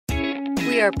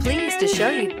We are pleased to show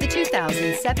you the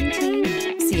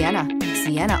 2017 Sienna.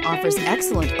 Sienna offers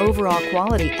excellent overall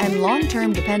quality and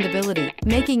long-term dependability,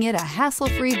 making it a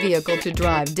hassle-free vehicle to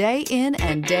drive day in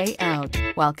and day out,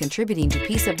 while contributing to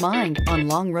peace of mind on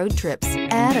long road trips.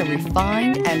 Add a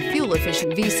refined and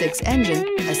fuel-efficient V6 engine,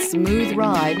 a smooth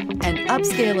ride, and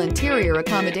upscale interior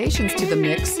accommodations to the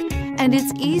mix, and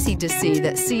it's easy to see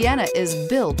that Sienna is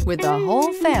built with the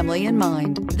whole family in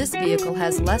mind. This vehicle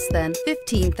has less than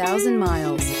 15,000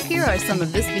 miles. Here are some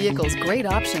of this vehicle's great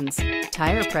options: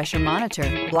 tire pressure monitor,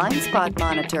 blind spot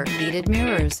monitor, heated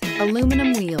mirrors,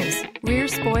 aluminum wheels, rear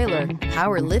spoiler,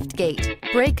 power liftgate,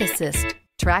 brake assist,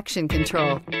 traction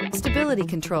control, stability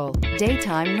control,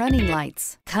 daytime running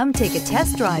lights. Come take a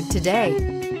test drive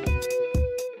today.